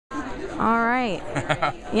All right.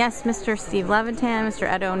 Yes, Mr. Steve Levitan, Mr.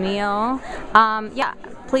 Ed O'Neill. Yeah,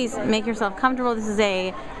 please make yourself comfortable. This is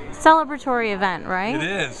a celebratory event, right? It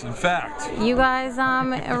is, in fact. You guys,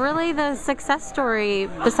 really the success story,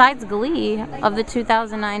 besides Glee, of the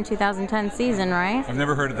 2009-2010 season, right? I've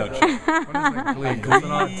never heard of that show. What is Glee? It's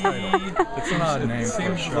an odd title. It's an odd name. It for a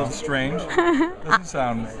seems a show. little strange. Doesn't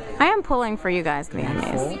sound... I am pulling for you guys to the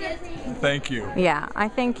Emmys. Thank you. Yeah, I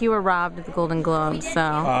think you were robbed at the Golden Globes, so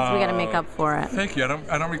we got to make up for it. Thank you. I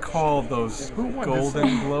don't recall those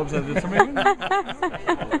Golden Globes. Did somebody?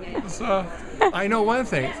 I know one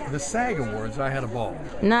thing. The SAG Awards, I had a ball.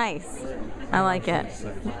 Nice. I like it.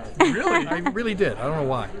 Really? I really did. I don't know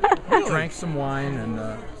why. Really? Drank some wine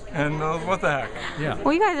And what the heck? yeah.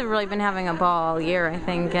 Well, you guys have really been having a ball all year, I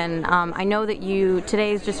think, and I know that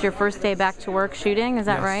today is just your first day back to work shooting, is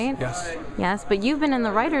that Yes, right? Yes. Yes, but you've been in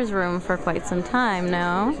the writer's room for quite some time,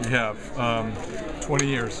 no? You have 20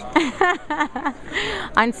 years.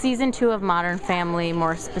 On season 2 of Modern Family,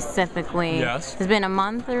 more specifically. Yes. It's been a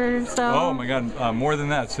month or so? Oh my God, more than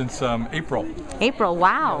that, since April. April,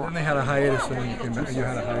 wow. Then they had a hiatus, and then you came back. You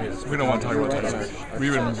had a hiatus. We don't want to talk about that.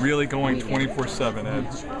 We've been really going 24/7, Ed.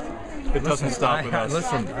 It doesn't stop with us.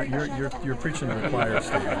 Listen, you're preaching to the choir,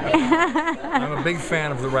 Steve. I'm a big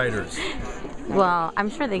fan of the writers. Well, I'm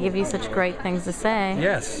sure they give you such great things to say.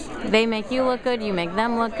 Yes. They make you look good, you make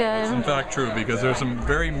them look It's in good. fact true, because there's some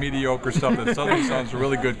very mediocre stuff that suddenly sounds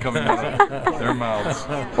really good coming out of their mouths.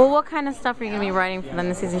 Well, what kind of stuff are you going to be writing for them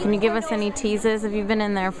this season? Can you give us any teases? Have you been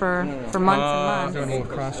in there for months and months? Doing a little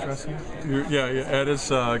cross-dressing. Yeah, Ed is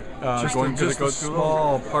going to Just go a through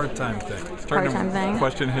small part-time thing. starting part-time to thing.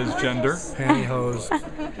 question his gender. Pantyhose.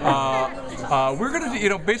 We're gonna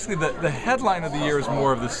do, basically the headline of the year is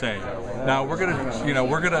more of the same. Now we're gonna,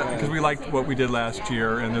 because we liked what we did last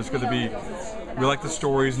year, and there's gonna be, we like the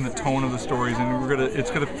stories and the tone of the stories, and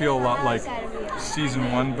it's gonna feel a lot like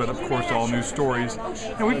season 1, but of course all new stories.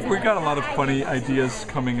 And we've got a lot of funny ideas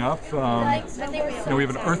coming up. We have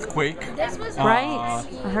an earthquake. Right,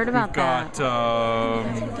 I heard about that.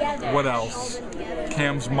 We've got what else?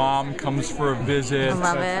 Cam's mom comes for a visit. I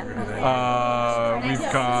love it.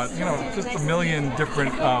 We've got just a million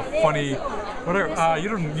different funny. Whatever. You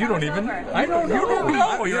don't even. I don't know. You don't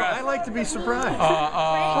know. I like to be surprised.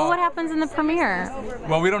 Well, what happens in the premiere?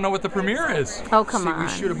 Well, we don't know what the premiere is. Oh, come See, on. we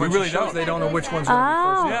shoot a We bunch really of shows. don't. They don't know which one's going to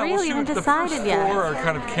Oh, be first. Yeah, really? we'll You haven't shoot the first decided yet. 4 are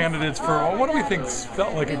kind of candidates for what do we think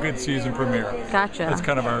felt like a good season premiere. Gotcha. That's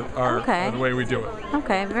kind of our the way we do it.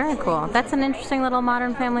 Okay, very cool. That's an interesting little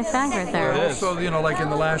Modern Family fact right there. It is. So, like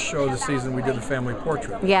in the last show of the season, we did the family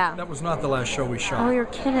portrait. Yeah. That was not the last show we shot. Oh, you're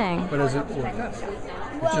kidding. But it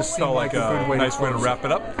just seemed Felt like a good way nice way to close. wrap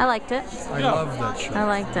it up. I liked it. I love that show. I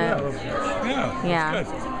liked it. Yeah. Yeah.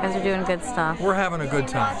 It's good. You guys are doing good stuff. We're having a good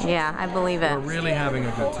time. Yeah, I believe it. We're really having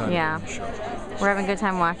a good time. Yeah. doing the show. We're having a good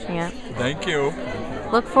time watching it. Thank you.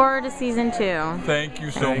 Look forward to season 2. Thank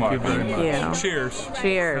you so Thank much. you very much. Thank you. Cheers.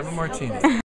 Cheers. Have a martini.